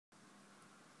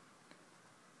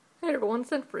Hey everyone,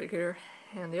 Synthfreak here,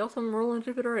 and the awesome Roland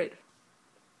Jupiter-8.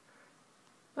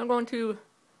 I'm going to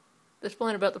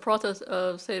explain about the process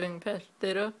of saving patch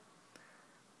data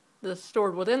that's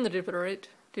stored within the Jupiter-8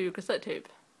 to cassette tape.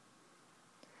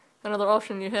 Another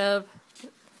option you have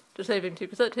to saving to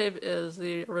cassette tape is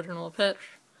the original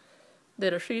patch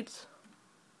data sheets.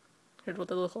 Here's what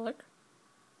they look like.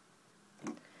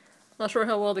 Not sure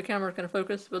how well the camera can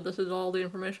focus, but this is all the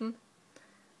information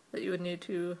that you would need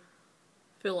to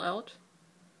fill out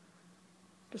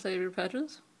to save your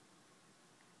patches.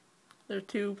 There's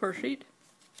 2 per sheet.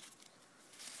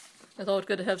 It's always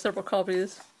good to have several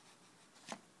copies.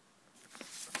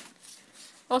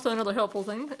 Also, another helpful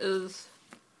thing is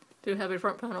to have a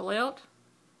front panel layout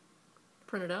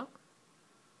printed out.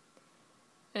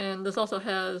 And this also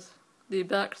has the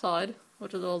back side,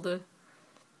 which is all the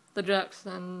jacks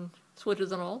and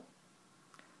switches and all,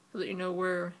 so that you know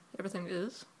where everything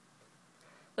is.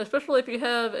 Especially if you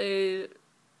have a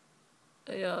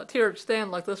tiered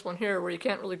stand like this one here, where you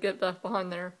can't really get back behind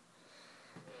there,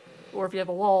 or if you have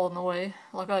a wall in the way,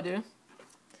 like I do.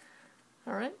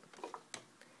 Alright.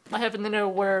 I happen to know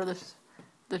where this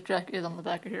jack is on the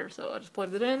back of here, so I just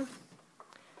plugged it in.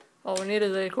 All we need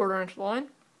is a 1/4 inch line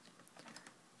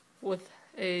with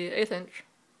a 1/8 inch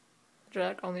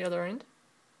jack on the other end.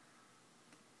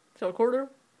 So 1/4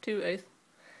 to 1/8.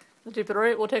 The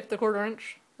Jupiter-8 will take the 1/4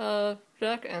 inch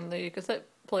jack, and the cassette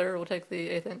player will take the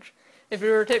 1/8 inch. If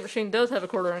your tape machine does have a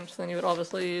 1/4 inch, then you would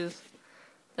obviously use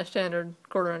a standard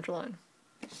 1/4 inch line.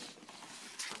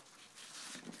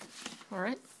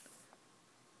 Alright.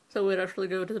 So we'd actually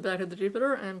go to the back of the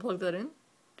Jupiter and plug that in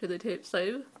to the tape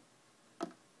save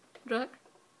jack.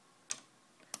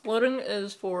 Loading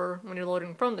is for when you're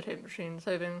loading from the tape machine.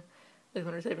 Saving is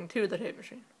when you're saving to the tape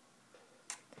machine.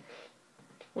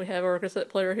 We have our cassette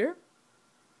player here.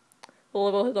 The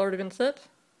level has already been set.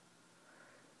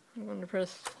 I'm going to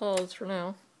press pause for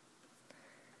now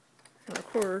and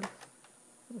record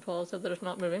and pause so that it's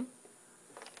not moving.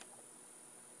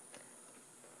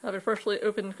 I have a freshly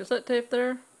opened cassette tape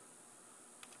there.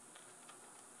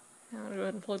 And I'm going to go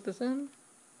ahead and plug this in.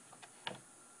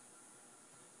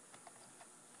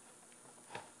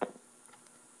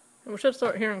 And we should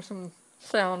start hearing some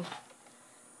sound.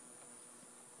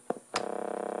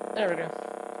 There we go.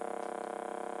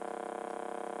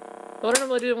 What I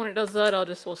normally do when it does that,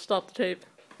 will stop the tape,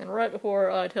 and right before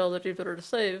I tell the Jupiter to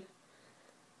save,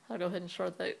 I'll go ahead and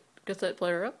start that cassette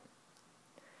player up.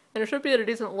 And it should be at a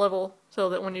decent level, so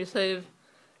that when you save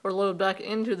or load back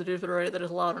into the Jupiter-8, that is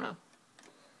loud enough.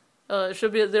 It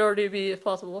should be at 0 dB if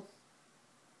possible.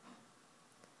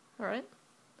 Alright.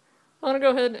 I'm going to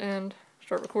go ahead and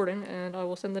start recording, and I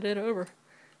will send the data over.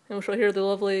 And we shall hear the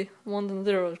lovely 1s and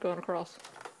 0s going across.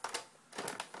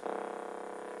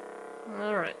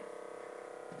 Alright.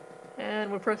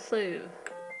 And we'll press save.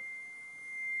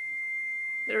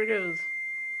 There it goes.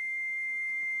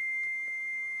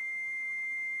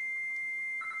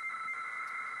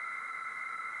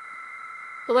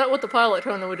 So that was the pilot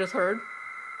tone that we just heard.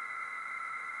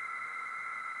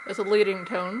 It's a leading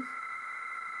tone.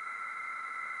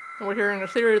 And we're hearing a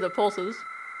series of pulses.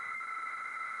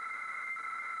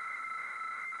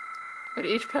 And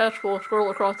each patch will scroll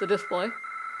across the display,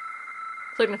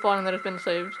 signifying that it's been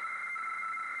saved.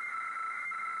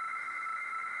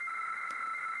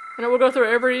 And it will go through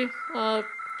every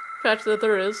patch that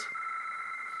there is,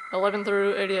 11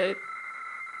 through 88.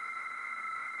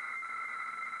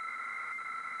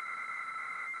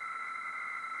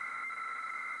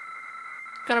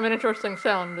 Kind of an interesting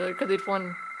sound, because each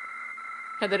one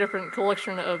had a different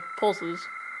collection of pulses.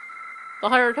 The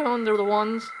higher tones are the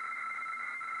 1s,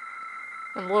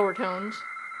 and the lower tones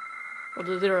are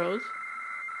the 0s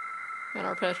in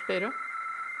our patch data.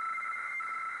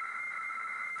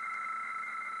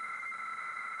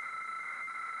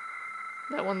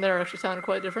 That one there actually sounded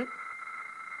quite different.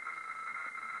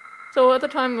 So at the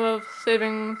time of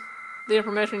saving the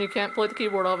information, you can't play the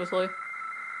keyboard, obviously.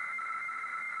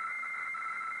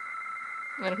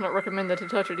 And it's not recommended to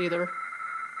touch it either.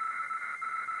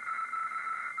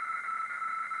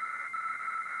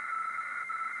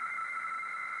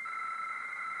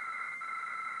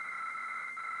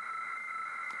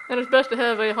 And it's best to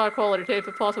have a high quality tape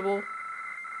if possible,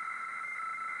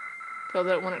 so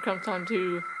that when it comes time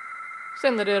to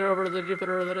send the data over to the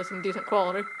Jupiter, that it's in decent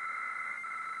quality.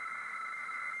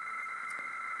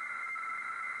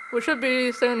 We should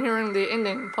be soon hearing the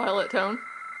ending pilot tone.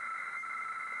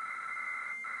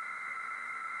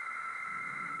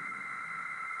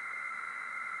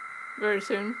 Very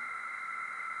soon.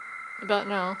 About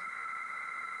now.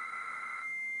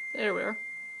 There we are.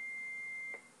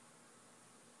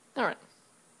 Alright.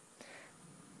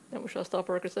 Then we shall stop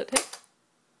our cassette tape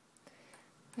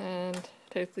and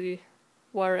take the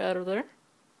wire out of there.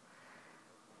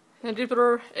 And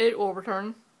Jupiter-8 will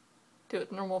return to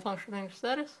its normal functioning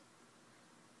status.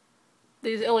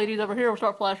 These LEDs over here will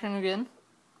start flashing again.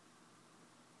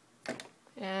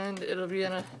 And it'll be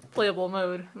in a playable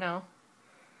mode now.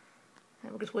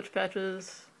 And we can switch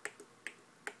patches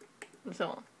and so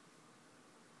on.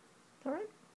 Alright?